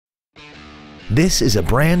This is a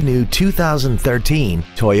brand new 2013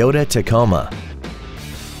 Toyota Tacoma.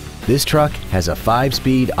 This truck has a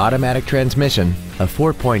 5-speed automatic transmission, a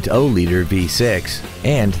 4.0-liter V6,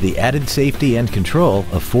 and the added safety and control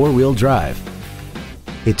of 4-wheel drive.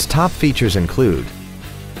 Its top features include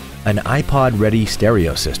an iPod-ready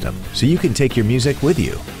stereo system so you can take your music with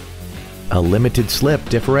you, a limited slip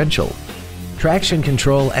differential, traction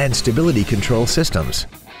control and stability control systems,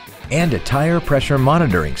 and a tire pressure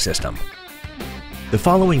monitoring system. The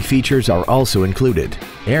following features are also included: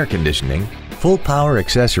 air conditioning, full power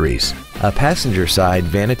accessories, a passenger side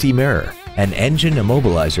vanity mirror, an engine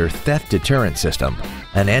immobilizer theft deterrent system,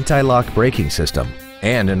 an anti-lock braking system,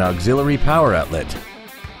 and an auxiliary power outlet.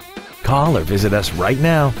 Call or visit us right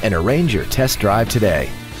now and arrange your test drive today.